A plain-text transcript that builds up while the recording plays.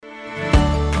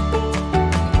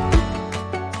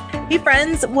Hey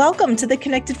friends, welcome to the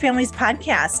Connected Families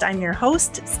Podcast. I'm your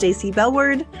host, Stacy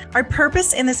Bellward. Our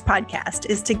purpose in this podcast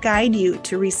is to guide you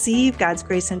to receive God's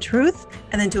grace and truth,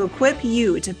 and then to equip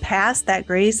you to pass that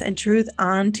grace and truth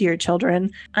on to your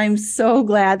children. I'm so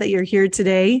glad that you're here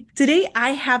today. Today, I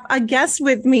have a guest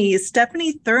with me,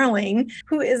 Stephanie Thurling,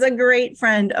 who is a great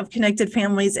friend of Connected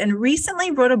Families and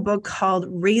recently wrote a book called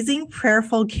Raising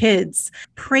Prayerful Kids.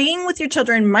 Praying with your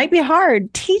children might be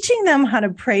hard. Teaching them how to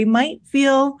pray might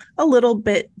feel a little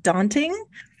bit daunting.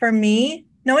 For me,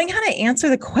 knowing how to answer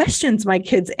the questions my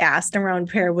kids asked around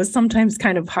prayer was sometimes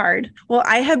kind of hard. Well,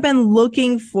 I have been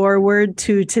looking forward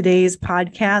to today's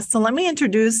podcast. So let me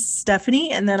introduce Stephanie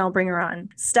and then I'll bring her on.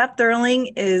 Steph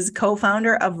Thurling is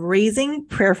co-founder of Raising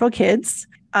Prayerful Kids,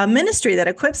 a ministry that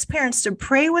equips parents to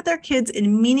pray with their kids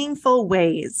in meaningful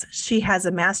ways. She has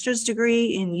a master's degree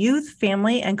in youth,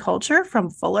 family, and culture from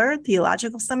Fuller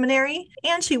Theological Seminary,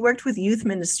 and she worked with youth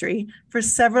ministry for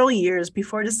several years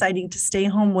before deciding to stay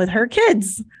home with her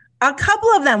kids. A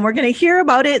couple of them, we're going to hear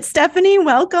about it. Stephanie,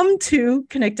 welcome to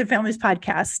Connected Families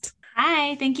Podcast.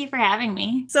 Hi, thank you for having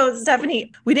me. So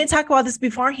Stephanie, we didn't talk about this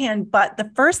beforehand, but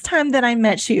the first time that I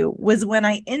met you was when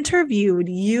I interviewed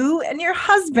you and your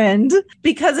husband,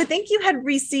 because I think you had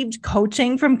received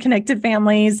coaching from Connected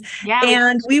Families,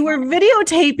 and we were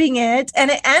videotaping it, and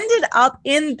it ended up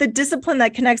in the Discipline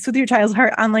That Connects with Your Child's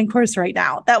Heart online course right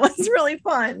now. That was really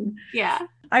fun. Yeah.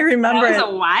 I remember that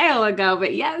was a while ago,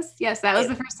 but yes, that was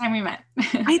the first time we met.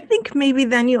 I think maybe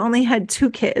then you only had 2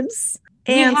 kids.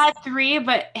 And we had 3,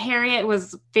 but Harriet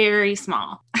was very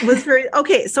small.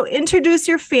 Okay. So introduce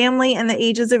your family and the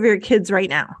ages of your kids right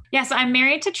now. Yeah. So I'm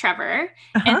married to Trevor,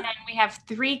 and then we have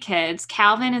 3 kids.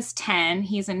 Calvin is 10.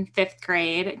 He's in 5th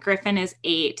grade. Griffin is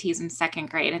 8. He's in 2nd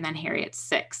grade. And then Harriet's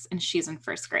 6 and she's in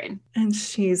 1st grade. And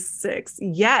she's 6.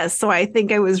 Yes. So I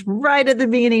think I was right at the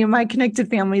beginning of my Connected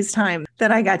Families time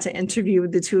that I got to interview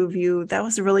the 2 of you. That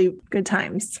was really good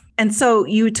times. And so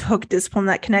you took Discipline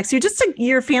That Connects.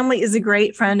 Your family is a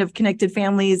great friend of Connected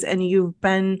Families, and you've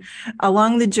been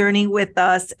along the journey with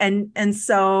us. And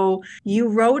so you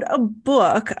wrote a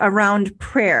book around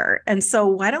prayer. And so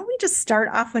why don't we just start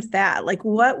off with that? Like,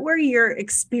 what were your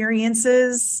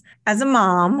experiences as a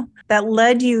mom that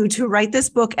led you to write this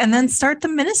book and then start the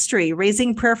ministry,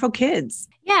 Raising Prayerful Kids?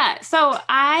 Yeah. So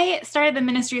I started the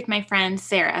ministry with my friend,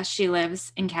 Sarah. She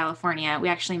lives in California. We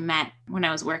actually met when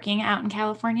I was working out in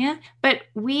California, but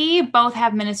we both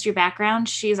have ministry background.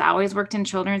 She's always worked in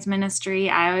children's ministry.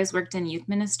 I always worked in youth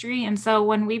ministry. And so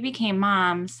when we became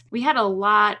moms, we had a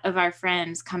lot of our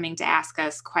friends coming to ask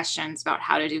us questions about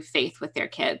how to do faith with their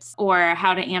kids, or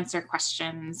how to answer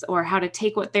questions, or how to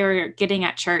take what they were getting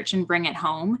at church and bring it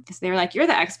home. Because they were like, "You're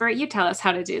the expert. You tell us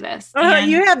how to do this."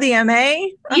 You have the MA?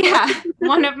 Yeah.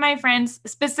 One of my friends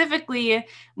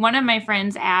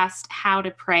asked how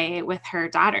to pray with her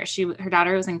daughter. Her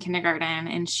daughter was in kindergarten,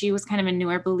 and she was kind of a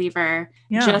newer believer,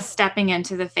 just stepping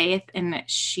into the faith. And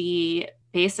she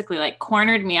basically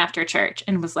cornered me after church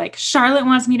and was like, "Charlotte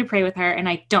wants me to pray with her, and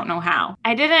I don't know how."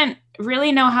 I didn't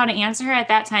really know how to answer her at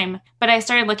that time, but I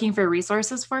started looking for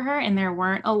resources for her, and there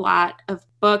weren't a lot of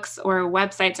books or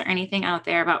websites or anything out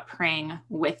there about praying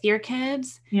with your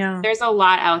kids. Yeah. There's a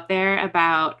lot out there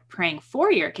about praying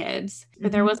for your kids,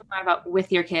 but there wasn't a lot about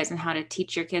with your kids and how to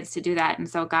teach your kids to do that. And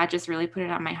so God just really put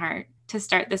it on my heart to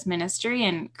start this ministry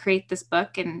and create this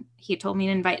book. And he told me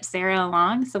to invite Sarah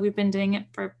along. So we've been doing it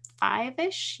for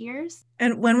 5-ish years.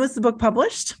 And when was the book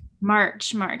published?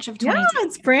 March of 2020. Yeah,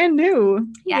 it's brand new.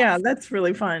 Yes. Yeah, that's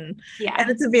really fun. Yeah. And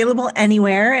it's available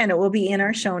anywhere, and it will be in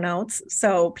our show notes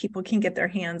so people can get their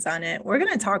hands on it. We're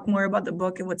going to talk more about the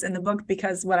book and what's in the book,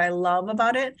 because what I love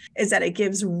about it is that it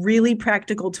gives really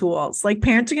practical tools. Like,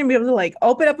 parents are going to be able to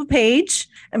open up a page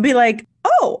and be like,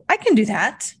 "Oh, I can do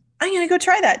that. I'm going to go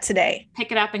try that today."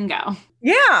 Pick it up and go.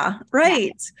 Yeah,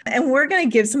 right. Yeah. And we're going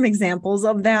to give some examples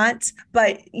of that.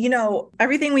 But,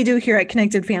 everything we do here at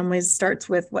Connected Families starts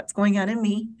with what's going on in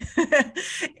me.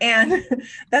 And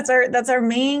that's our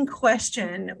main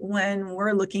question when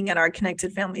we're looking at our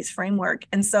Connected Families framework.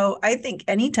 And so I think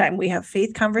anytime we have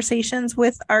faith conversations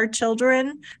with our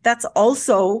children, that's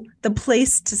also the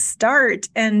place to start.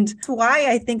 And that's why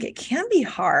I think it can be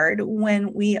hard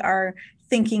when we are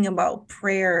thinking about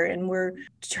prayer and we're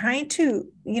trying to,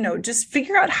 just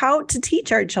figure out how to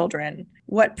teach our children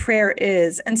what prayer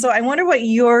is. And so I wonder what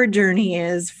your journey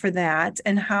is for that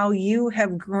and how you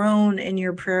have grown in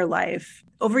your prayer life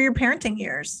over your parenting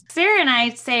years? Sarah and I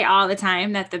say all the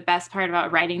time that the best part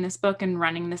about writing this book and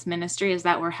running this ministry is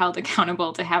that we're held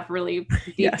accountable to have really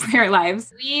deep prayer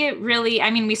lives.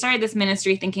 We started this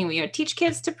ministry thinking we would teach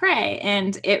kids to pray,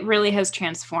 and it really has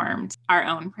transformed our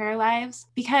own prayer lives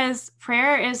because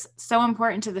prayer is so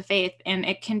important to the faith, and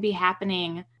it can be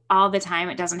happening all the time.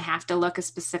 It doesn't have to look a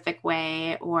specific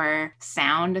way or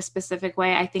sound a specific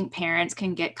way. I think parents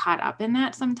can get caught up in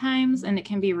that sometimes, and it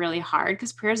can be really hard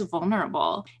because prayer is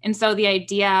vulnerable. And so the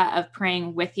idea of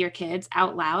praying with your kids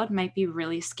out loud might be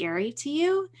really scary to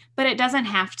you, but it doesn't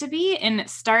have to be. And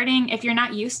if you're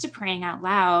not used to praying out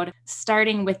loud,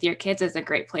 starting with your kids is a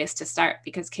great place to start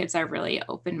because kids are really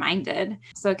open-minded.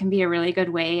 So it can be a really good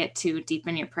way to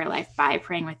deepen your prayer life by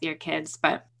praying with your kids.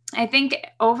 But I think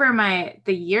over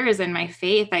the years in my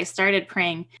faith, I started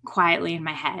praying quietly in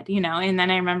my head, and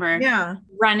then I remember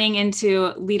running into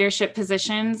leadership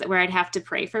positions where I'd have to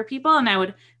pray for people, and I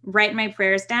would write my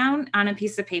prayers down on a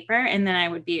piece of paper. And then I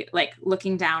would be like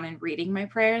looking down and reading my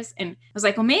prayers. And I was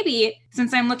like, well, maybe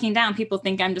since I'm looking down, people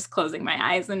think I'm just closing my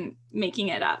eyes and making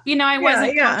it up. I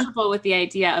wasn't comfortable with the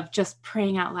idea of just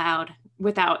praying out loud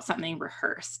without something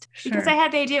rehearsed because I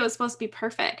had the idea it was supposed to be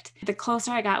perfect. The closer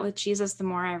I got with Jesus, the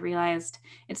more I realized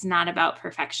it's not about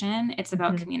perfection. It's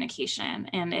about communication.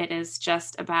 And it is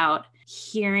just about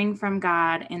hearing from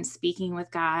God and speaking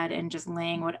with God and just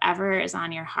laying whatever is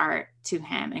on your heart to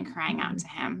him and crying out to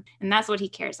him. And that's what he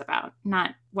cares about,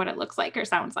 not what it looks like or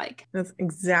sounds like. That's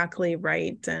exactly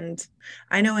right. And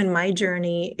I know in my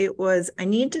journey, I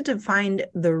needed to find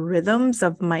the rhythms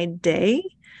of my day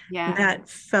that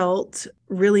felt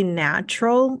really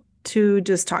natural to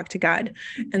just talk to God.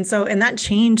 And that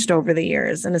changed over the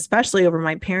years, and especially over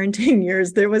my parenting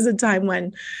years. There was a time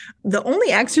when the only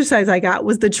exercise I got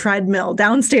was the treadmill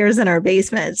downstairs in our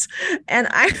basement. And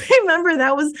I remember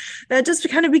that just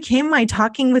kind of became my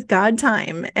talking with God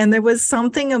time. And there was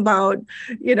something about,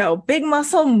 big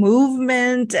muscle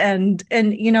movement and,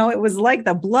 it was like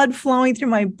the blood flowing through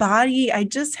my body. I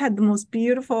just had the most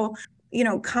beautiful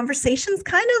conversations,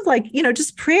 kind of like,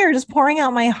 just prayer, just pouring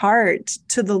out my heart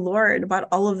to the Lord about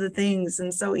all of the things.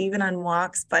 And so even on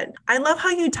walks, but I love how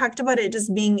you talked about it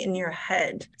just being in your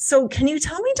head. So can you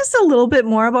tell me just a little bit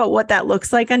more about what that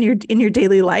looks like in your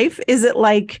daily life? Is it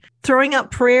like throwing up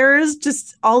prayers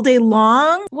just all day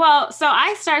long? Well, so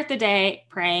I start the day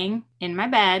praying in my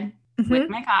bed with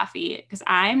my coffee because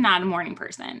I'm not a morning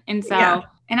person. And so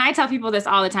and I tell people this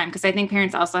all the time because I think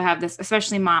parents also have this,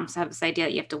 especially moms have this idea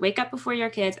that you have to wake up before your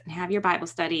kids and have your Bible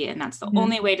study. And that's the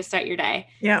only way to start your day.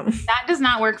 Yeah. That does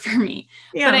not work for me.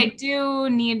 Yeah. But I do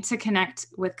need to connect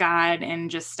with God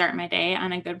and just start my day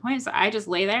on a good point. So I just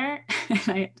lay there and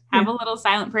I have a little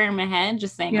silent prayer in my head,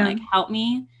 just saying like, help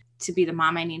me to be the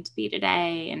mom I need to be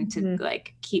today and to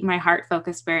like keep my heart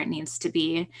focused where it needs to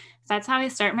be. So that's how I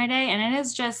start my day. And it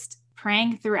is just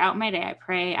praying throughout my day.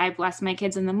 I bless my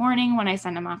kids in the morning when I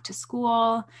send them off to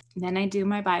school. Then I do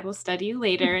my Bible study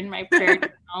later in my prayer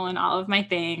journal and all of my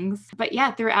things. But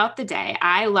throughout the day,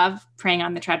 I love praying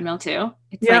on the treadmill too.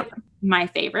 It's like my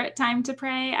favorite time to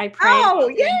pray. I pray. Oh,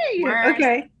 yay.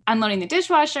 Okay. Unloading the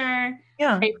dishwasher.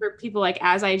 Yeah. Pray for people like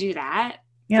as I do that.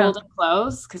 Folding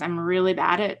clothes because I'm really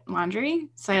bad at laundry.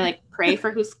 So I like pray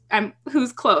for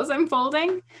whose clothes I'm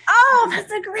folding. Oh,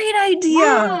 that's a great idea.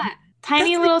 Yeah.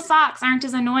 Tiny little socks aren't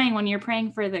as annoying when you're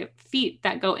praying for the feet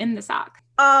that go in the sock.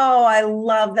 Oh, I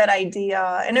love that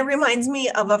idea. And it reminds me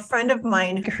of a friend of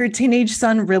mine. Her teenage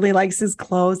son really likes his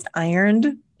clothes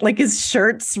ironed, like his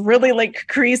shirts really like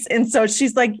crease. And so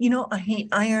she's like, I hate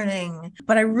ironing,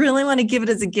 but I really want to give it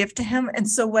as a gift to him. And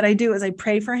so what I do is I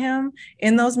pray for him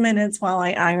in those minutes while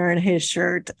I iron his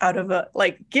shirt out of a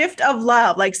like gift of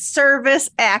love, like service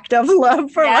act of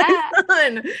love for my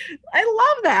son.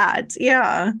 I love that.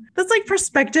 Yeah. That's like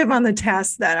perspective on the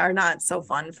tasks that are not so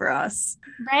fun for us.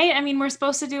 Right. I mean, we're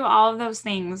supposed to do all of those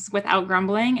things without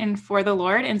grumbling and for the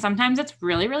Lord. And sometimes it's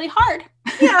really, really hard.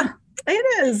 Yeah.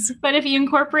 It is. But if you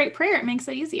incorporate prayer, it makes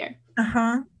it easier.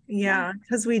 Uh-huh. Yeah,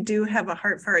 because we do have a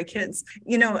heart for our kids.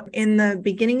 In the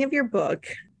beginning of your book,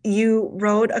 you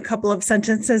wrote a couple of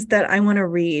sentences that I want to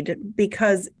read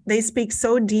because they speak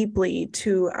so deeply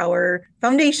to our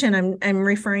foundation. I'm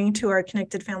referring to our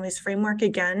Connected Families framework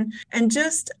again, and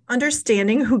just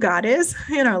understanding who God is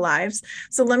in our lives.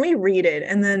 So let me read it,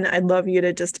 and then I'd love you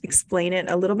to just explain it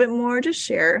a little bit more, to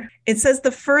share. It says,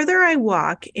 the further I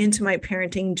walk into my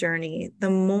parenting journey,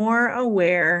 the more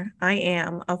aware I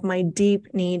am of my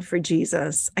deep need for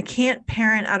Jesus. I can't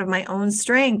parent out of my own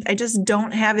strength. I just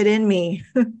don't have it in me.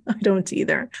 I don't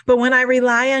either. But when I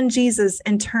rely on Jesus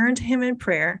and turn to him in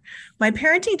prayer, my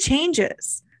parenting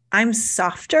changes. I'm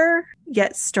softer,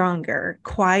 yet stronger,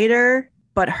 quieter,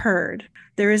 but heard.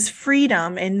 there is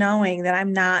freedom in knowing that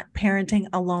I'm not parenting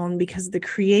alone because the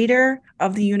creator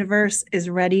of the universe is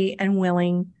ready and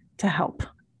willing to help.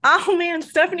 Oh man,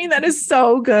 Stephanie, that is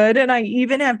so good. And I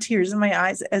even have tears in my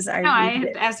eyes as I read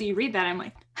it. As you read that, I'm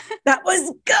like, that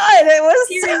was good. It was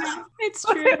it's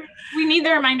true. We need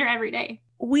the reminder every day.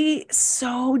 We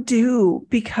so do,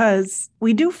 because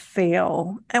we do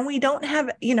fail and we don't have,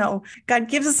 God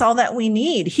gives us all that we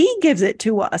need. He gives it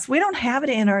to us. We don't have it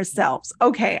in ourselves.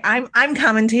 Okay. I'm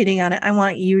commentating on it. I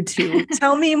want you to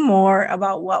tell me more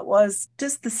about what was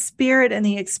just the spirit and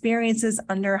the experiences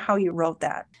under how you wrote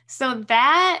that. So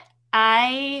that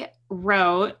I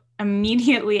wrote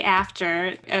immediately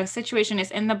after a situation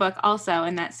is in the book also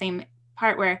in that same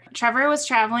part where Trevor was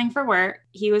traveling for work.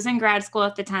 He was in grad school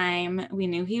at the time. We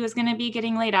knew he was going to be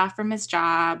getting laid off from his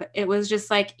job. It was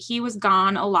just like he was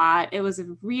gone a lot. It was a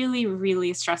really,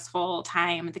 really stressful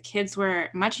time. The kids were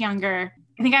much younger.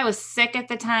 I think I was sick at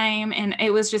the time, and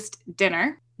it was just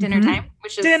dinner time,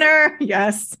 which is dinner.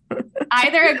 Yes.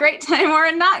 Either a great time or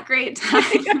a not great time.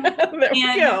 There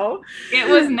we go. It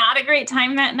was not a great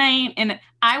time that night. And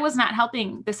I was not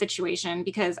helping the situation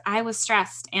because I was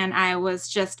stressed and I was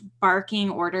just barking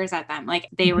orders at them. Like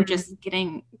they were just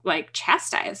getting like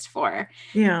chastised for.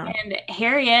 Yeah. And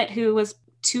Harriet, who was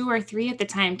 2 or 3 at the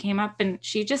time, came up and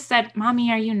she just said,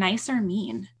 "Mommy, are you nice or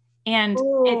mean?" And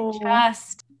it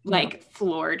just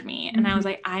floored me. And I was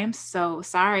like, I am so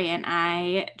sorry. And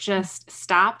I just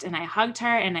stopped and I hugged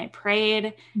her and I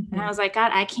prayed. And I was like,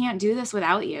 God, I can't do this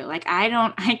without you. Like,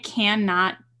 I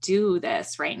cannot do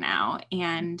this right now.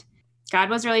 And God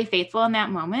was really faithful in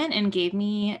that moment and gave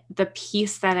me the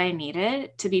peace that I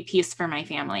needed to be peace for my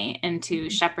family and to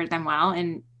shepherd them well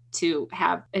and to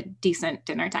have a decent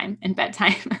dinner time and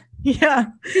bedtime. Yeah.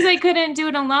 Because I couldn't do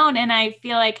it alone. And I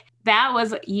feel like that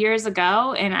was years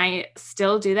ago. And I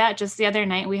still do that. Just the other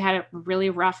night, we had a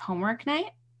really rough homework night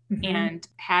and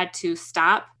had to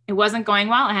stop. It wasn't going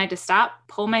well. I had to stop,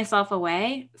 pull myself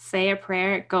away, say a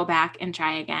prayer, go back and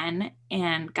try again.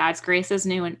 And God's grace is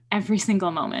new in every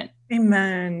single moment.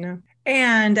 Amen.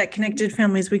 And at Connected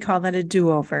Families, we call that a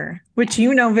do-over, which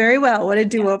you know very well what a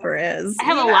do-over is. I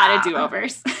have a lot of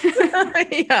do-overs.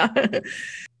 Yeah.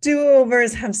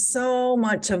 Do-overs have so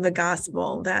much of the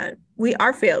gospel that we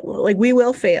are like we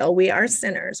will fail. We are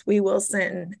sinners. We will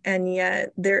sin. And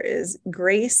yet there is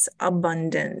grace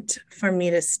abundant for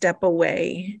me to step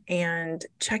away and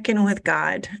check in with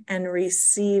God and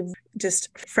receive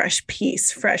just fresh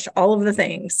peace, fresh, all of the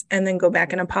things, and then go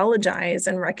back and apologize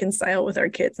and reconcile with our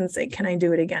kids and say, can I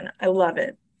do it again? I love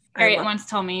it. Harriet once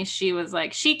told me, she was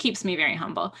like, she keeps me very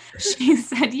humble. She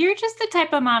said, "You're just the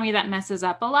type of mommy that messes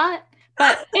up a lot.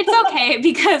 But it's okay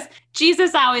because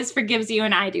Jesus always forgives you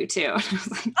and I do too." And I was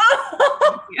like,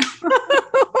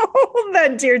 oh,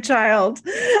 that dear child.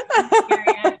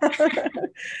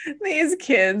 These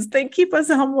kids, they keep us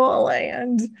humble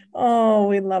and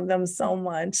we love them so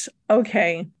much.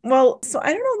 Okay. Well, so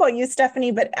I don't know about you,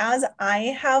 Stephanie, but as I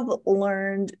have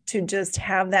learned to just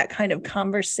have that kind of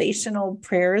conversational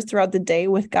prayers throughout the day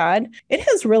with God, it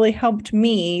has really helped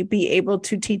me be able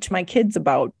to teach my kids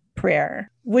about prayer.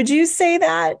 Would you say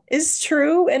that is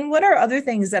true? And what are other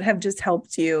things that have just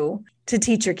helped you to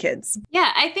teach your kids?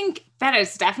 Yeah, I think that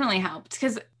has definitely helped,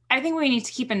 because I think what we need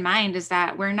to keep in mind is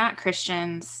that we're not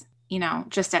Christians,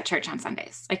 just at church on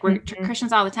Sundays. Like we're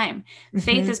Christians all the time.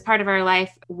 Faith is part of our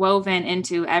life, woven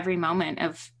into every moment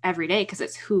of every day because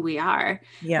it's who we are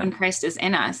when Christ is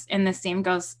in us. And the same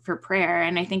goes for prayer.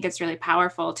 And I think it's really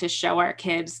powerful to show our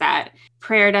kids that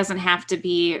prayer doesn't have to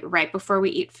be right before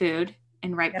we eat food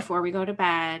and right before we go to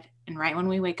bed and right when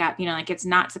we wake up. Like it's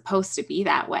not supposed to be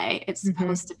that way. It's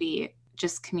supposed to be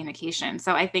just communication.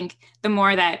 So I think the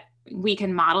more that we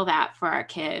can model that for our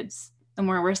kids, the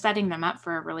more we're setting them up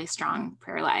for a really strong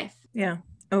prayer life. Yeah.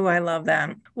 Oh, I love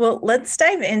that. Well, let's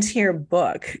dive into your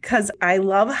book because I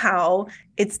love how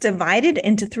it's divided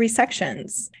into 3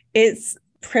 sections. It's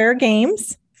prayer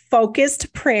games,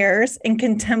 focused prayers, and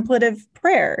contemplative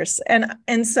prayers.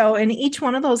 And so in each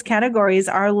one of those categories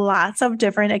are lots of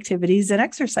different activities and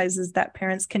exercises that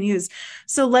parents can use.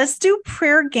 So let's do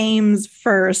prayer games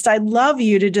first. I'd love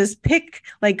you to just pick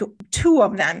like 2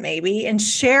 of them maybe and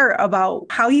share about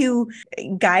how you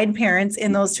guide parents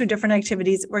in those 2 different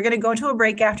activities. We're going to go to a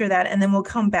break after that, and then we'll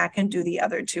come back and do the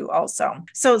other 2 also.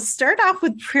 So start off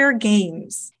with prayer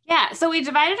games. Yeah. So we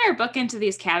divided our book into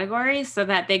these categories so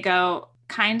that they go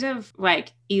kind of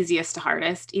like easiest to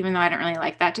hardest, even though I don't really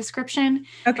like that description.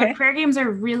 Okay. But prayer games are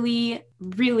really,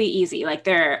 really easy. Like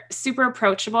they're super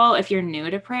approachable. If you're new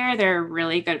to prayer, they're a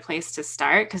really good place to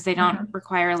start because they don't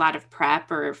require a lot of prep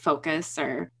or focus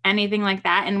or anything like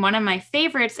that. And one of my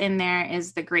favorites in there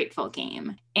is the Grateful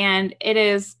game. And it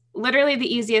is literally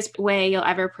the easiest way you'll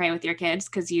ever pray with your kids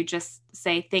because you just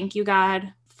say, thank you,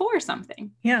 God, for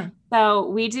something. Yeah. So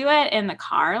we do it in the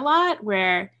car a lot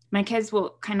where my kids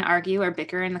will kind of argue or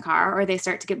bicker in the car, or they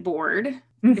start to get bored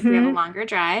if we have a longer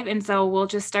drive. And so we'll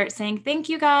just start saying, thank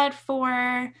you, God,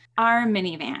 for our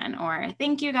minivan, or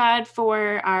thank you, God,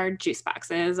 for our juice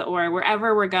boxes, or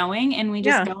wherever we're going. And we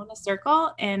just go in a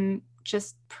circle and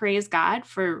just praise God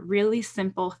for really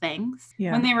simple things.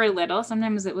 Yeah. When they were little,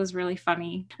 sometimes it was really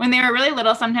funny. When they were really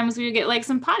little, sometimes we would get like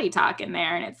some potty talk in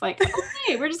there and it's like,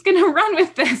 okay, we're just going to run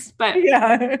with this. But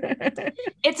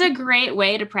it's a great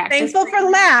way to practice. Thankful for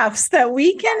laughs that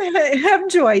we can have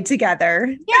joy together.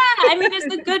 Yeah. I mean,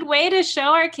 it's a good way to show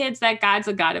our kids that God's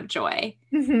a God of joy.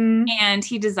 And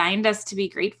he designed us to be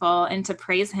grateful and to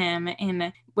praise him.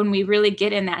 And when we really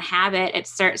get in that habit, it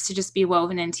starts to just be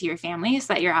woven into your family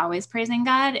so that you're always praising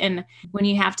God. And when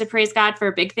you have to praise God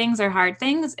for big things or hard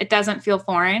things, it doesn't feel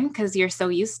foreign because you're so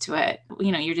used to it.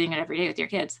 You know, you're doing it every day with your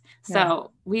kids.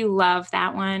 So we love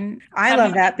that one. I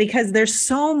love that because there's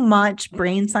so much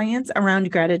brain science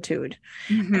around gratitude.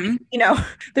 You know,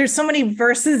 there's so many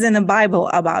verses in the Bible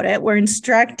about it. We're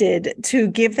instructed to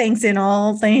give thanks in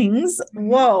all things.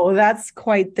 Whoa, that's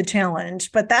quite the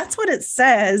challenge, but that's what it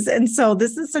says. And so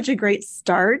this is such a great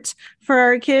start for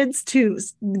our kids to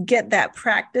get that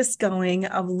practice going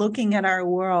of looking at our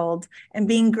world and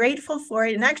being grateful for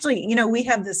it. And actually, you know, we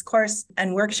have this course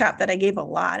and workshop that I gave a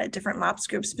lot at different MOPS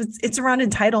groups, but it's around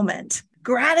entitlement.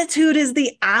 Gratitude is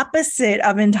the opposite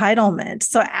of entitlement.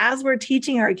 So as we're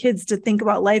teaching our kids to think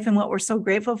about life and what we're so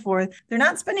grateful for, they're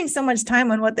not spending so much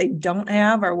time on what they don't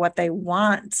have or what they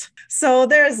want. So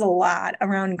there's a lot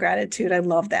around gratitude. I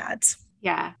love that.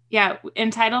 Yeah. Yeah.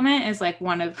 Entitlement is like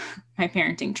one of my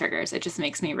parenting triggers. It just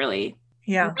makes me really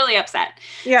upset.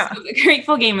 Yeah. So the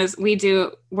grateful game is we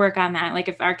do work on that. Like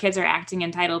if our kids are acting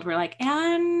entitled, we're like,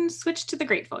 and switch to the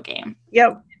grateful game.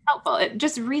 Yep. It's helpful. It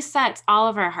just resets all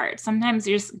of our hearts. Sometimes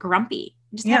you're just grumpy.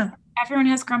 Everyone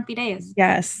has grumpy days.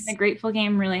 Yes. And the grateful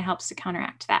game really helps to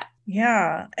counteract that.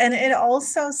 Yeah. And it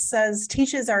also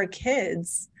teaches our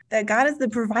kids that God is the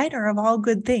provider of all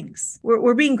good things.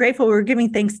 We're being grateful. We're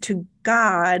giving thanks to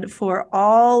God for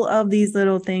all of these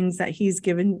little things that he's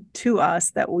given to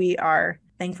us that we are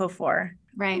thankful for.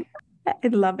 Right. I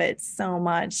love it so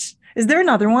much. Is there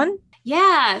another one?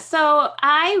 Yeah. So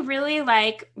I really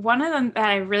like one of them that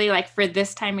I really like for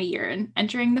this time of year and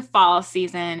entering the fall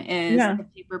season is the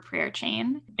paper prayer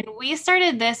chain. And we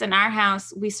started this in our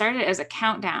house. We started as a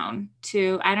countdown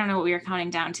to, I don't know what we were counting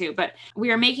down to, but we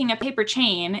were making a paper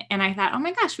chain. And I thought, oh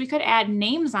my gosh, we could add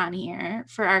names on here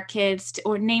for our kids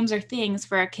or names or things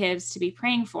for our kids to be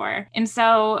praying for. And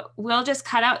so we'll just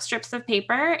cut out strips of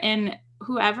paper and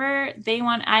whoever they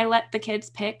want, I let the kids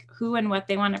pick who and what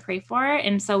they want to pray for.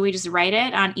 And so we just write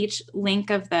it on each link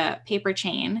of the paper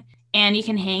chain and you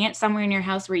can hang it somewhere in your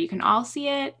house where you can all see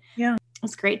it. Yeah.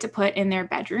 It's great to put in their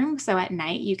bedroom. So at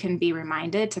night you can be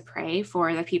reminded to pray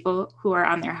for the people who are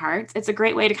on their hearts. It's a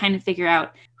great way to kind of figure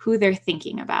out who they're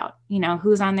thinking about, you know,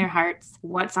 who's on their hearts,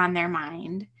 what's on their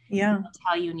mind. Yeah. It'll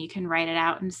tell you and you can write it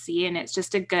out and see. And it's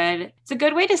just a good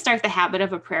way to start the habit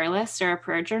of a prayer list or a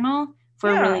prayer journal for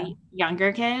really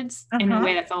younger kids in a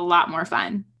way that's a lot more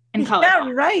fun and colorful.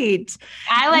 Yeah, right.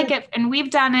 I like it. And we've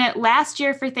done it last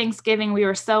year for Thanksgiving. We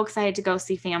were so excited to go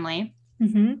see family.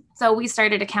 So we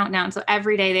started a countdown. So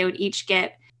every day they would each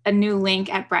get a new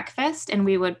link at breakfast and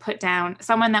we would put down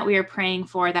someone that we were praying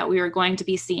for that we were going to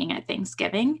be seeing at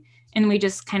Thanksgiving. And we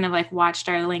just kind of like watched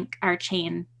our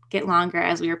chain get longer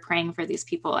as we were praying for these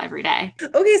people every day.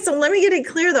 Okay, so let me get it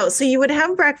clear though. So you would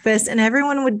have breakfast and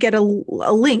everyone would get a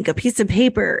link, a piece of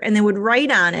paper, and they would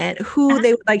write on it who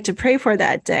they would like to pray for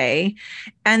that day.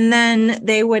 And then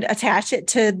they would attach it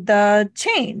to the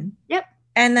chain. Yep.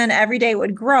 And then every day it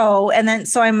would grow. And then,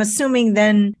 so I'm assuming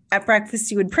then at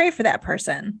breakfast you would pray for that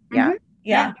person.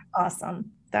 Yeah. Awesome.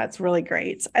 That's really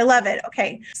great. I love it.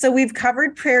 Okay. So we've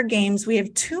covered prayer games. We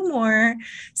have 2 more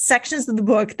sections of the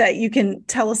book that you can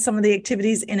tell us some of the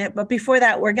activities in it. But before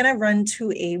that, we're going to run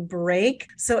to a break.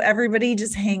 So everybody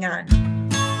just hang on.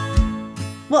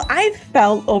 Well, I've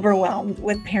felt overwhelmed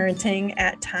with parenting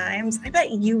at times. I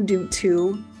bet you do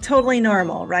too. Totally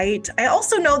normal, right? I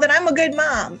also know that I'm a good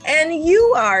mom, and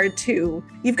you are too.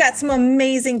 You've got some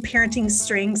amazing parenting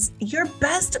strengths. Your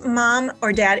best mom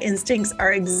or dad instincts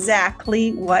are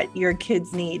exactly what your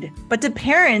kids need. But to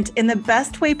parent in the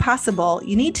best way possible,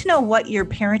 you need to know what your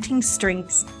parenting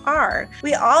strengths are.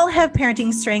 We all have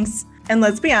parenting strengths. And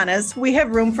let's be honest, we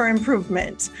have room for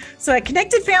improvement. So at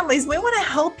Connected Families, we want to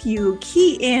help you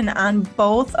key in on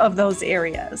both of those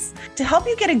areas to help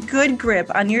you get a good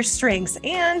grip on your strengths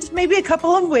and maybe a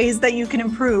couple of ways that you can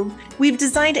improve. We've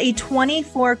designed a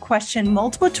 24-question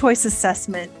multiple choice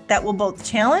assessment that will both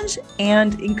challenge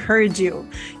and encourage you.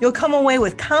 You'll come away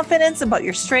with confidence about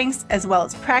your strengths as well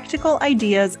as practical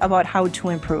ideas about how to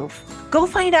improve. Go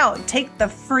find out. Take the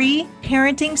free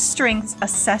Parenting Strengths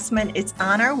Assessment. It's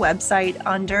on our website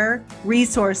under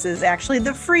Resources, actually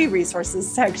the free resources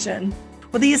section.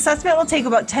 Well, the assessment will take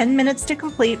about 10 minutes to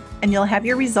complete, and you'll have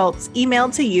your results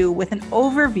emailed to you with an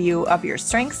overview of your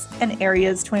strengths and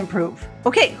areas to improve.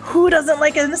 Okay, who doesn't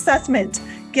like an assessment?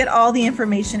 Get all the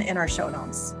information in our show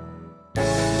notes.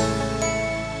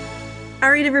 All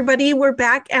right, everybody, we're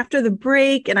back after the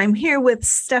break, and I'm here with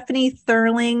Stephanie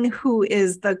Thurling, who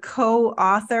is the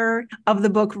co-author of the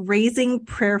book, Raising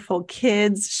Prayerful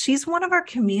Kids. She's one of our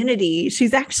community.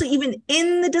 She's actually even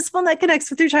in the Discipline That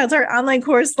Connects with Your Child's Heart online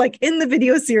course, like in the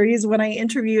video series when I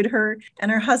interviewed her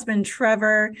and her husband,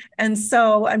 Trevor. And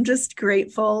so I'm just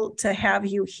grateful to have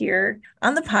you here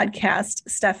on the podcast,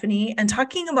 Stephanie, and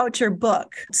talking about your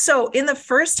book. So in the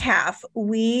first half,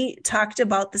 we talked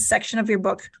about the section of your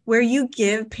book where you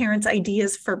give parents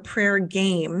ideas for prayer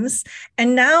games.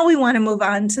 And now we want to move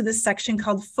on to the section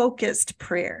called focused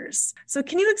prayers. So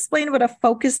can you explain what a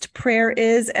focused prayer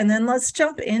is? And then let's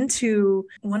jump into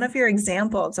one of your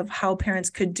examples of how parents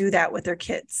could do that with their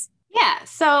kids. Yeah.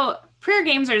 So prayer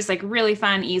games are just like really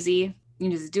fun, easy. You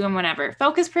can just do them whenever.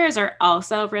 Focus prayers are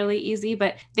also really easy,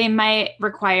 but they might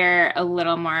require a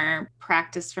little more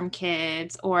practice from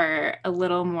kids or a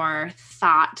little more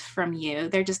thought from you.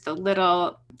 They're just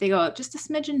they go just a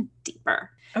smidgen deeper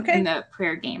than the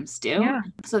prayer games do. Yeah.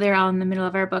 So they're all in the middle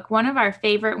of our book. One of our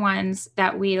favorite ones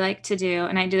that we like to do,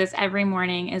 and I do this every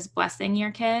morning, is blessing your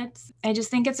kids. I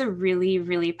just think it's a really,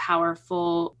 really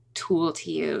powerful tool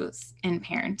to use in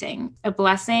parenting. A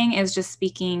blessing is just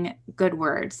speaking good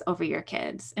words over your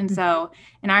kids. And so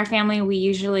in our family,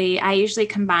 I usually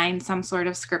combine some sort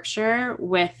of scripture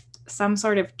with some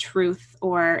sort of truth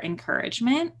or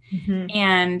encouragement.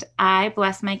 And I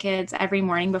bless my kids every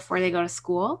morning before they go to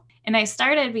school. And I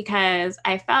started because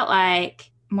I felt like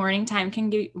morning time can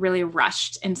get really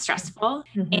rushed and stressful.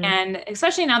 And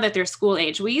especially now that they're school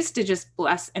age, we used to just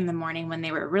bless in the morning when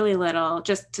they were really little,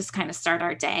 just to kind of start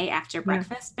our day after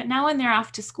breakfast. But now when they're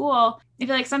off to school, I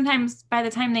feel like sometimes by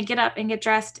the time they get up and get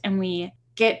dressed and we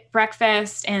get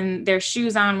breakfast and their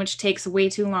shoes on, which takes way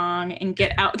too long, and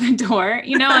get out the door,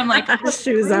 I'm like,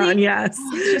 shoes on. Yes.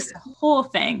 It's just a whole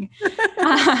thing.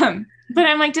 But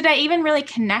I'm like, did I even really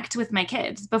connect with my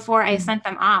kids before I sent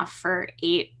them off for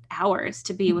 8 hours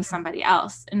to be with somebody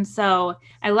else? And so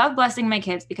I love blessing my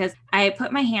kids because I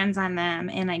put my hands on them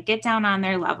and I get down on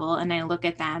their level and I look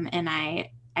at them and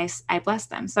I bless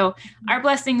them. So our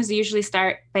blessings usually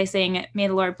start by saying, may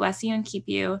the Lord bless you and keep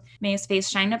you. May his face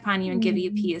shine upon you and give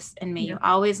you peace. And may you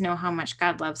always know how much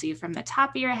God loves you from the top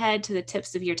of your head to the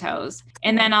tips of your toes.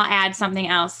 And then I'll add something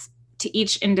else to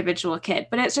each individual kid.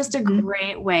 But it's just a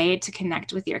great way to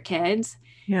connect with your kids.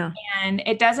 Yeah. And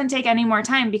it doesn't take any more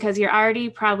time because you're already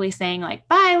probably saying like,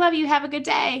 bye, I love you, have a good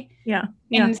day. Yeah.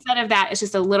 Instead of that, it's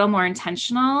just a little more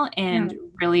intentional and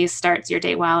really starts your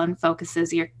day well and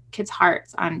focuses your kids'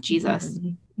 hearts on Jesus.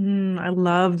 I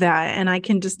love that. And I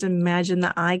can just imagine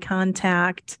the eye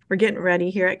contact. We're getting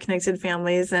ready here at Connected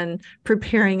Families and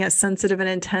preparing a sensitive and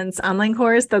intense online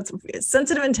course. That's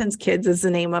Sensitive Intense Kids is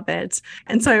the name of it.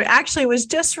 And so I actually was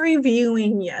just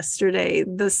reviewing yesterday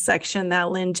the section that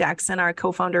Lynn Jackson, our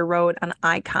co-founder, wrote on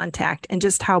eye contact and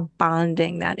just how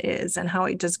bonding that is and how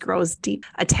it just grows deep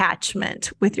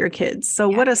attachment with your kids. So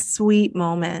what a sweet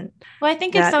moment. Well, I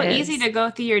think it's so easy to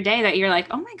go through your day that you're like,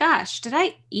 oh my gosh, did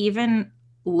I even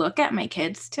look at my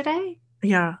kids today?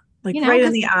 Yeah. Like right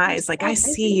in the eyes. Like, I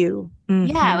see you.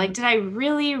 Yeah. Like, did I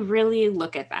really, really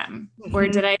look at them? Or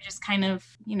did I just kind of,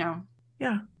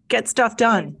 get stuff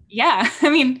done? Yeah.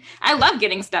 I mean, I love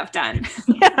getting stuff done.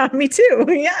 Yeah, me too.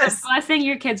 Yes. So blessing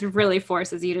your kids really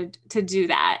forces you to do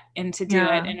that and to do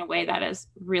it in a way that is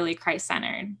really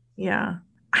Christ-centered. Yeah.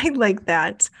 I like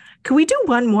that. Could we do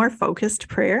one more focused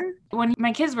prayer? When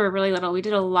my kids were really little, we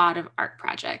did a lot of art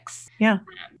projects. Yeah.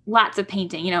 Lots of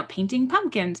painting, painting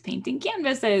pumpkins, painting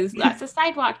canvases, lots of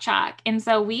sidewalk chalk. And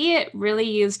so we really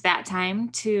used that time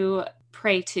to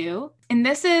pray too. And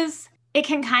it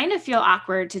can kind of feel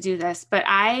awkward to do this, but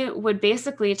I would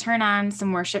basically turn on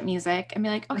some worship music and be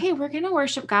like, okay, we're going to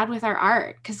worship God with our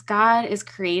art because God is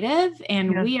creative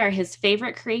and we are his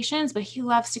favorite creations, but he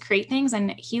loves to create things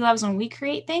and he loves when we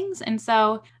create things. And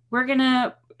so we're going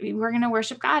to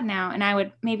worship God now. And I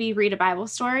would maybe read a Bible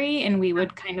story and we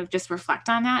would kind of just reflect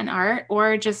on that in art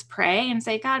or just pray and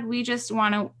say, God, we just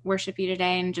want to worship you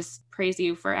today and just praise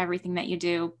you for everything that you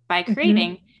do by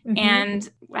creating. Mm-hmm. And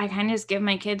I kind of just give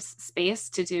my kids space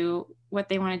to do what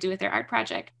they want to do with their art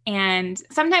project. And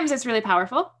sometimes it's really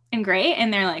powerful and great.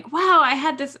 And they're like, wow, I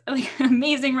had this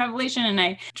amazing revelation and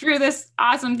I drew this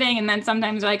awesome thing. And then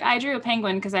sometimes they're like, I drew a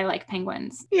penguin because I like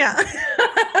penguins. Yeah.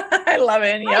 I love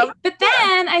it. Right. Yep. But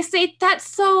then I say, that's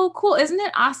so cool. Isn't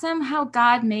it awesome how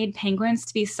God made penguins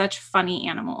to be such funny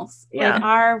animals? Yeah. Like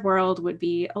our world would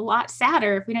be a lot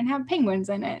sadder if we didn't have penguins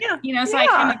in it. Yeah. So I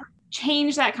kind of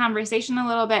change that conversation a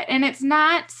little bit. And it's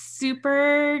not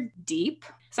super deep.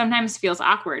 Sometimes feels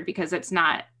awkward because it's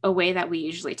not a way that we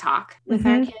usually talk with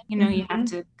our kid. You have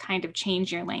to kind of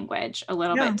change your language a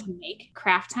little bit to make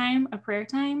craft time a prayer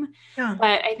time. Yeah.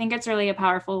 But I think it's really a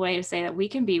powerful way to say that we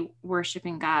can be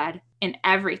worshiping God in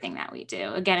everything that we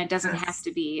do. Again, it doesn't have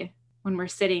to be when we're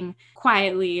sitting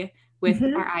quietly with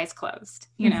our eyes closed.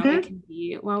 It can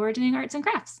be while we're doing arts and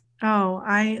crafts. Oh,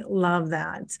 I love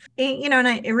that.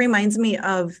 It reminds me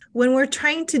of when we're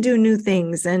trying to do new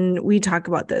things, and we talk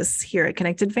about this here at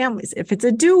Connected Families. If it's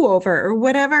a do-over or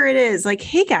whatever it is, like,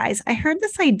 hey guys, I heard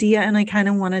this idea and I kind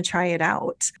of want to try it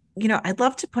out. I'd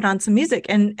love to put on some music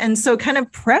and so kind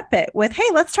of prep it with, hey,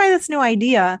 let's try this new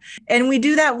idea. And we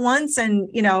do that once and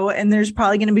there's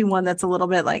probably going to be one that's a little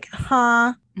bit like,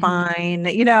 fine, and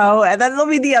then there'll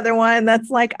be the other one that's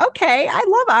like, okay, I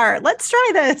love art. Let's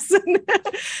try this,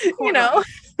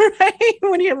 right?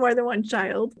 When you have more than one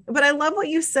child. But I love what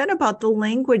you said about the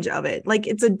language of it. Like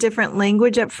it's a different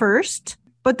language at first,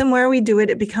 but the more we do it,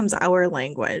 it becomes our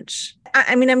language.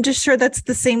 I mean, I'm just sure that's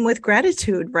the same with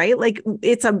gratitude, right? Like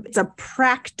it's a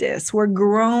practice. We're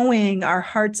growing our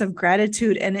hearts of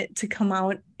gratitude and it to come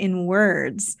out in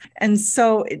words. And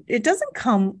so it doesn't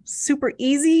come super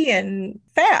easy and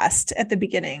fast at the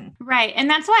beginning. Right. And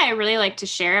that's why I really like to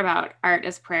share about art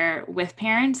as prayer with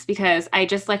parents, because I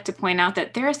just like to point out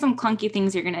that there are some clunky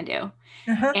things you're going to do.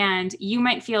 And you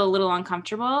might feel a little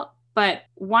uncomfortable, but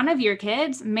one of your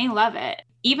kids may love it.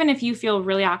 Even if you feel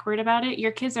really awkward about it,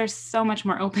 your kids are so much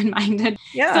more open-minded.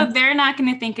 Yeah. So they're not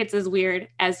going to think it's as weird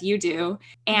as you do.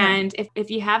 And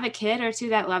if you have a kid or two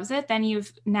that loves it, then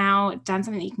you've now done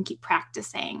something that you can keep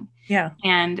practicing. Yeah.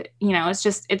 And,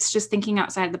 it's just thinking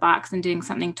outside the box and doing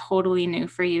something totally new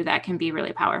for you that can be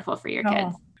really powerful for your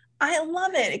kids. I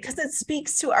love it because it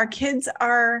speaks to our kids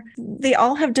they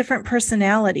all have different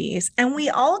personalities and we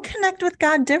all connect with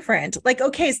God different. Like,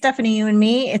 okay, Stephanie, you and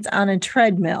me, it's on a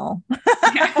treadmill.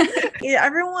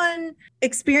 Everyone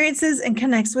experiences and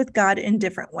connects with God in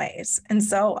different ways. And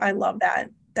so I love that.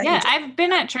 I've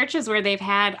been at churches where they've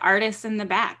had artists in the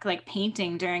back, like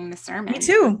painting during the sermon. Me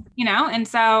too. And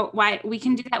so we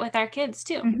can do that with our kids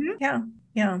too. Mm-hmm.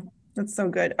 Yeah. That's so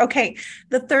good. Okay.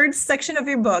 The third section of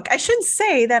your book, I should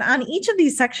say that on each of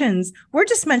these sections, we're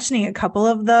just mentioning a couple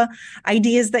of the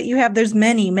ideas that you have. There's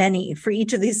many, many for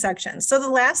each of these sections. So the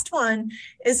last one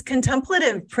is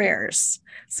contemplative prayers.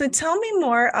 So tell me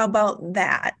more about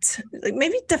that. Like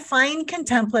maybe define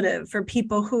contemplative for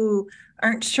people who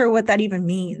aren't sure what that even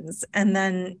means. And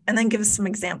then give us some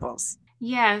examples.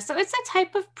 Yeah, so it's a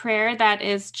type of prayer that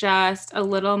is just a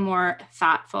little more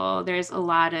thoughtful. There's a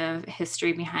lot of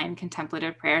history behind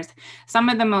contemplative prayers. Some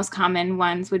of the most common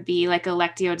ones would be like a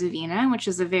Lectio Divina, which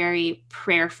is a very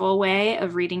prayerful way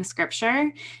of reading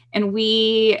scripture. And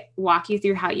we walk you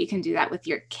through how you can do that with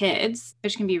your kids,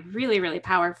 which can be really, really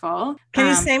powerful. Can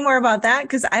you say more about that?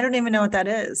 Because I don't even know what that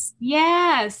is.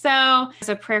 Yeah, so it's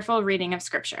a prayerful reading of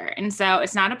scripture. And so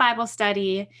it's not a Bible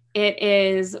study. It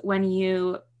is when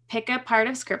you pick a part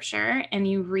of scripture and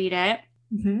you read it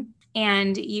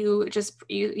and you just,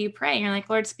 you pray and you're like,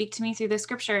 Lord, speak to me through the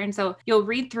scripture. And so you'll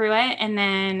read through it and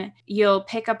then you'll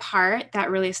pick a part that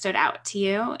really stood out to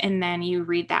you. And then you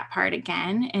read that part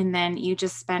again. And then you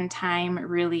just spend time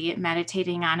really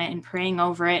meditating on it and praying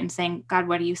over it and saying, God,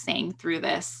 what are you saying through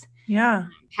this?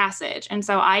 Passage. And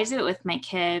so I do it with my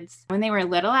kids. When they were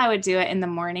little, I would do it in the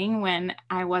morning when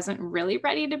I wasn't really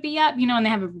ready to be up, when they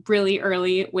have a really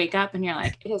early wake up and you're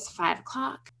like, it is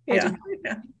 5:00. I Yeah.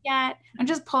 didn't yet. I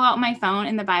just pull out my phone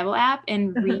in the Bible app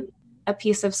and read a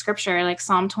piece of scripture. Like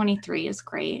Psalm 23 is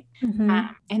great. I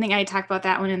think I talked about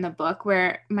that one in the book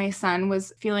where my son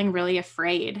was feeling really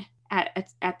afraid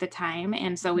at the time.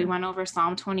 And so we went over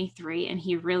Psalm 23 and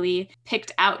he really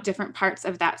picked out different parts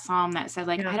of that Psalm that said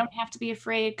like, I don't have to be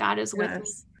afraid. God is with me.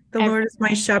 The Lord is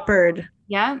my shepherd.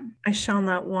 Yeah. I shall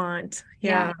not want.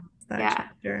 Yeah.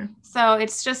 Chapter. So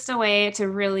it's just a way to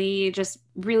really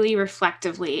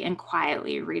reflectively and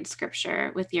quietly read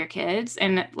scripture with your kids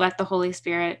and let the Holy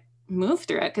Spirit move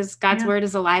through it, because God's word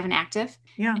is alive and active.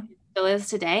 Yeah. It still is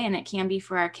today, and it can be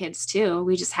for our kids too.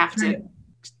 We just have to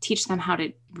teach them how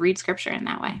to read scripture in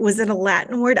that way. Was it a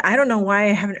Latin word? I don't know why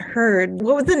I haven't heard.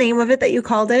 What was the name of it that you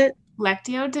called it?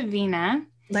 Lectio Divina.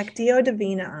 Lectio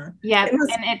Divina. Yeah.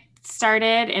 And it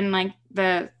started in like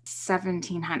the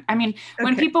 1700s. I mean,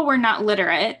 when people were not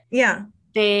literate,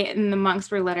 and the monks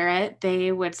were literate,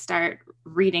 they would start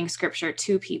reading scripture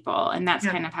to people. And that's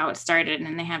kind of how it started.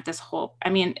 And they have this whole, I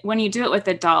mean, when you do it with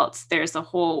adults, there's a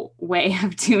whole way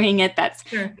of doing it that's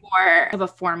more of a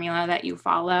formula that you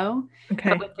follow.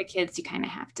 But with the kids, you kind of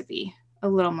have to be a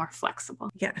little more flexible.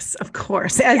 Yes, of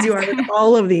course. As you are with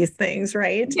all of these things,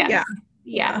 right? Yes.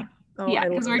 Yeah. Oh, yeah,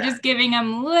 because we're just giving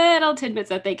them little tidbits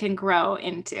that they can grow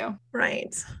into.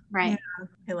 Right. Yeah,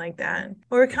 I like that.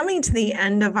 Well, we're coming to the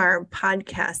end of our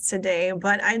podcast today,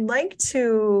 but I'd like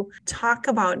to talk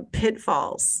about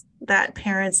pitfalls that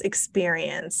parents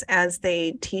experience as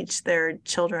they teach their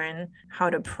children how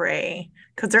to pray,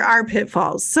 because there are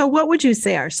pitfalls. So what would you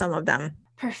say are some of them?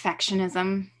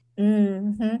 Perfectionism.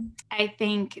 I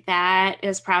think that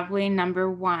is probably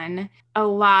number one. A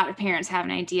lot of parents have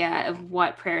an idea of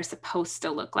what prayer is supposed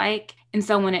to look like. And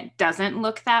so when it doesn't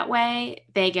look that way,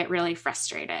 they get really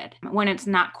frustrated. When it's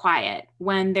not quiet,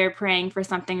 when they're praying for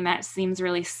something that seems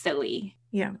really silly.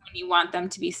 Yeah. When you want them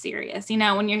to be serious. You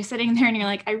know, when you're sitting there and you're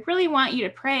like, I really want you to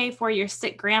pray for your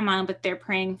sick grandma, but they're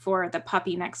praying for the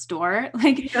puppy next door.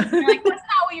 Like, you're like, that's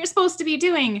not what you're supposed to be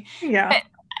doing. Yeah. But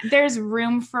there's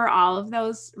room for all of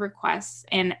those requests,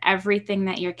 and everything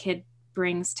that your kid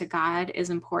brings to God is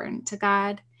important to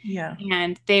God. Yeah.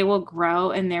 And they will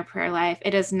grow in their prayer life.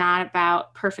 It is not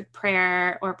about perfect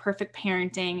prayer or perfect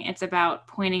parenting. It's about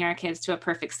pointing our kids to a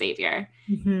perfect savior.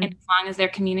 And as long as they're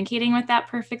communicating with that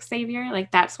perfect savior,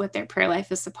 like that's what their prayer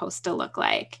life is supposed to look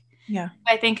like. Yeah.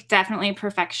 I think definitely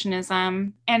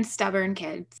perfectionism and stubborn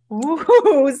kids.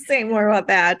 Ooh, say more about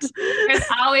that. There's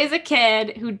always a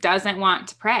kid who doesn't want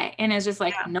to pray and is just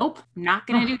like, nope, I'm not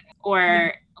going to do it.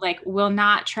 Or like, will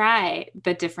not try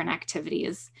the different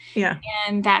activities. Yeah.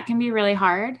 And that can be really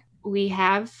hard. We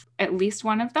have at least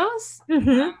one of those.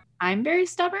 I'm very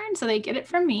stubborn, so they get it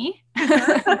from me.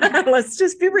 Let's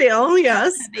just be real.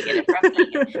 Yes. They get it from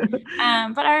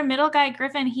me. But our middle guy,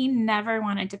 Griffin, he never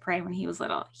wanted to pray when he was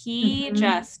little. He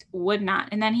just would not.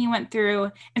 And then he went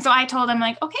through. And so I told him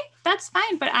like, okay, that's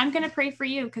fine, but I'm going to pray for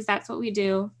you because that's what we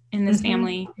do in this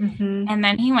family. And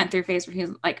then he went through a phase where he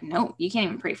was like, no, you can't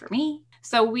even pray for me.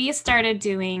 So we started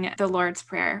doing the Lord's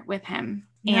Prayer with him.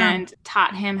 And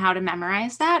taught him how to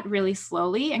memorize that really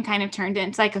slowly and kind of turned it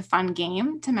into like a fun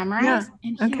game to memorize.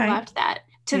 And he loved that.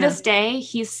 To this day,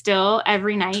 he's still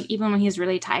every night, even when he's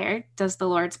really tired, does the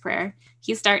Lord's Prayer.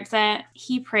 He starts it.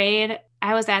 He prayed.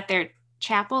 I was at their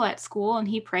chapel at school and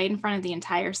he prayed in front of the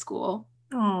entire school.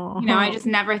 Oh, you know, I just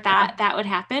never thought that would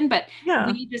happen, but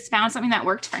we just found something that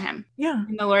worked for him. Yeah.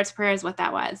 And the Lord's Prayer is what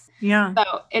that was. Yeah.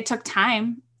 So it took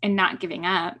time and not giving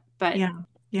up, but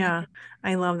yeah,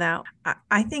 I love that.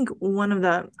 I think one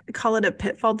of call it a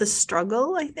pitfall, the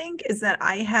struggle, I think, is that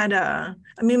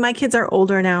my kids are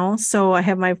older now. So I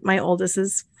have my oldest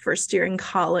is first year in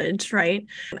college, right?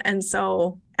 And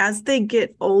so as they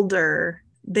get older,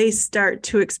 they start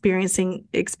to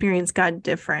experience God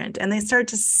different, and they start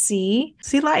to see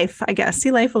life, I guess,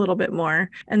 see life a little bit more.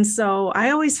 And so I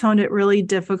always found it really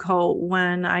difficult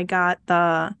when I got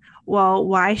well,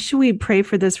 why should we pray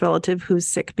for this relative who's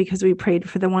sick? Because we prayed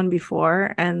for the one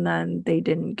before and then they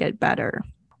didn't get better.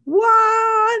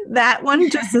 What? That one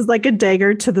just is like a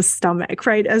dagger to the stomach,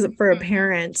 right? As for a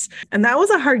parent. And that was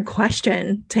a hard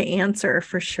question to answer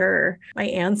for sure. My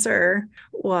answer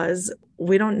was,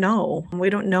 we don't know. We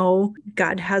don't know.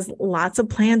 God has lots of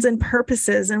plans and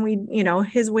purposes, and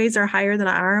his ways are higher than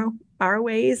our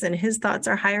ways, and his thoughts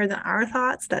are higher than our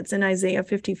thoughts. That's in Isaiah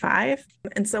 55.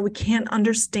 And so we can't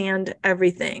understand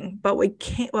everything, but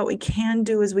what we can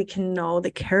do is we can know the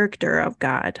character of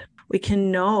God. We can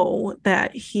know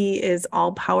that he is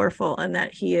all powerful and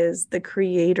that he is the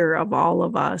creator of all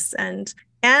of us. And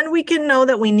we can know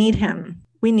that we need him.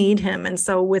 we need him. And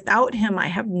so without him, I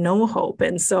have no hope.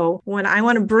 And so when I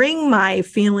want to bring my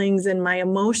feelings and my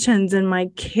emotions and my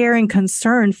care and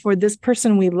concern for this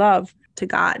person we love to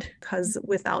God, because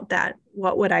without that,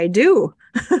 what would I do?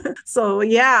 So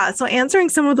answering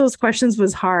some of those questions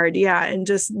was hard. Yeah. And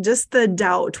just the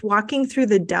doubt, walking through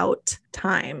the doubt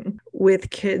time with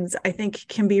kids, I think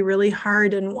can be really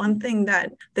hard. And one thing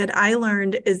that I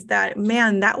learned is that,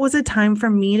 man, that was a time for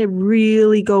me to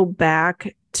really go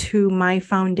back to my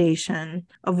foundation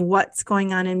of what's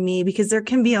going on in me, because there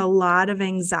can be a lot of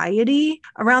anxiety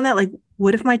around that. Like,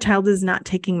 what if my child is not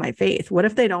taking my faith? What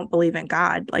if they don't believe in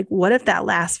God? Like, what if that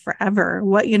lasts forever?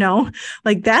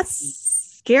 Like that's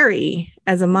scary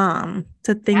as a mom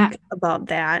to think about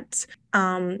that.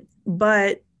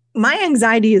 But my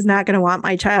anxiety is not going to want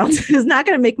my child, is not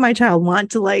going to make my child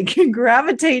want to like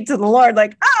gravitate to the Lord.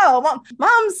 Like, oh,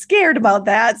 mom's scared about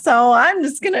that, so I'm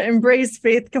just going to embrace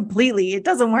faith completely. It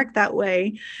doesn't work that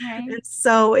way. Right. And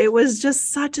so it was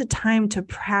just such a time to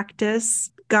practice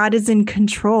God is in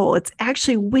control. It's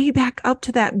actually way back up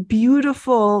to that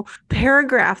beautiful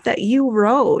paragraph that you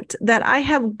wrote, that I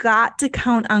have got to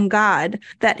count on God,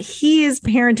 that he is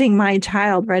parenting my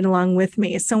child right along with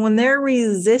me. So when they're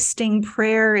resisting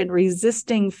prayer and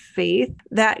resisting faith,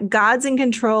 that God's in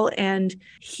control and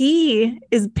he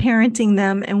is parenting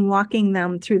them and walking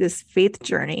them through this faith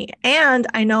journey. And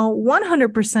I know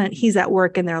 100% he's at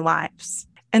work in their lives.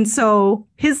 And so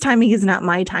his timing is not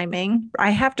my timing. I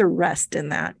have to rest in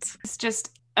that. It's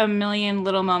just a million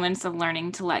little moments of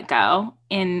learning to let go.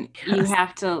 And you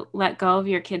have to let go of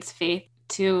your kid's faith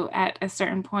too at a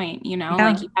certain point,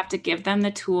 like you have to give them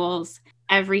the tools,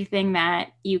 everything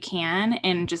that you can,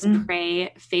 and just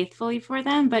pray faithfully for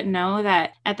them. But know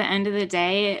that at the end of the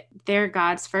day, they're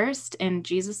God's first and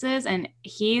Jesus's, and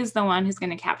he's the one who's going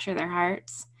to capture their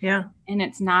hearts. Yeah. And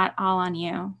it's not all on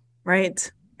you.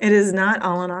 Right. It is not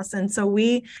all on us. And so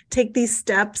we take these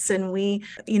steps and we,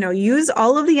 use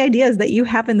all of the ideas that you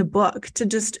have in the book to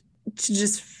just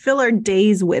fill our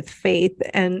days with faith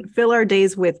and fill our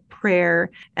days with prayer.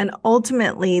 And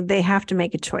ultimately, they have to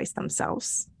make a choice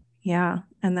themselves. Yeah.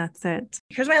 And that's it.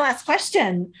 Here's my last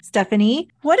question, Stephanie.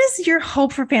 What is your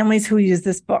hope for families who use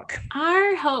this book?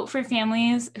 Our hope for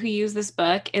families who use this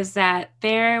book is that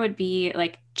there would be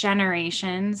like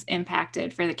generations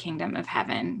impacted for the kingdom of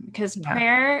heaven, because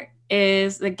prayer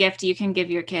is the gift you can give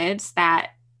your kids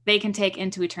that they can take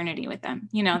into eternity with them,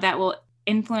 that will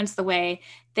influence the way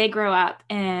they grow up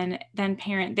and then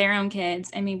parent their own kids,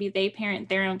 and maybe they parent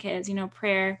their own kids.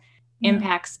 Prayer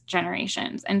impacts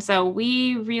generations. And so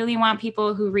we really want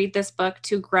people who read this book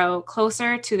to grow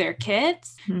closer to their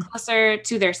kids, closer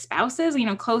to their spouses,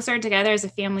 closer together as a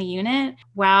family unit,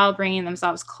 while bringing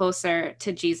themselves closer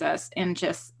to Jesus and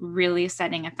just really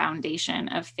setting a foundation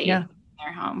of faith in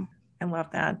their home. I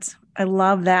love that. I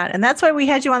love that. And that's why we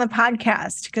had you on the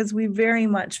podcast, because we very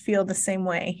much feel the same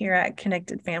way here at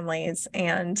Connected Families.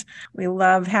 And we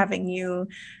love having you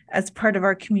as part of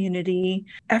our community.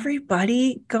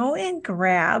 Everybody go and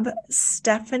grab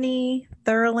Stephanie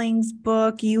Thurling's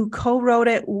book. You co-wrote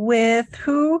it with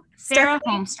who? Sarah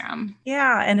Holmstrom.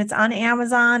 Yeah. And it's on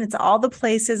Amazon. It's all the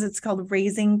places. It's called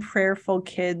Raising Prayerful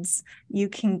Kids. You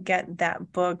can get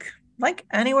that book like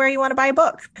anywhere you want to buy a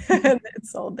book.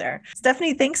 It's sold there.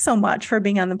 Stephanie, thanks so much for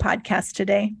being on the podcast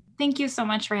today. Thank you so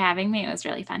much for having me. It was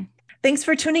really fun. Thanks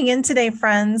for tuning in today,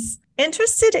 friends.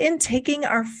 Interested in taking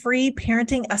our free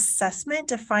parenting assessment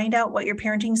to find out what your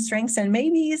parenting strengths and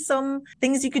maybe some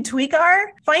things you could tweak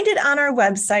are? Find it on our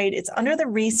website. It's under the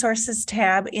resources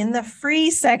tab in the free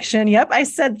section. Yep, I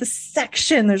said the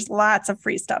section. There's lots of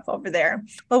free stuff over there.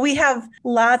 But we have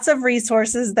lots of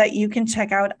resources that you can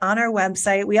check out on our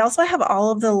website. We also have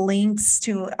all of the links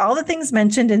to all the things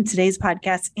mentioned in today's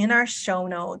podcast in our show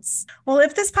notes. Well,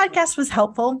 if this podcast was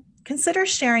helpful, consider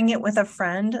sharing it with a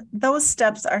friend. Those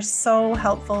steps are so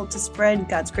helpful to spread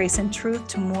God's grace and truth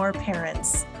to more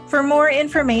parents. For more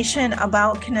information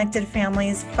about Connected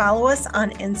Families, follow us on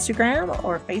Instagram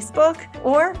or Facebook,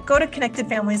 or go to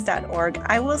connectedfamilies.org.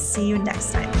 I will see you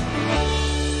next time.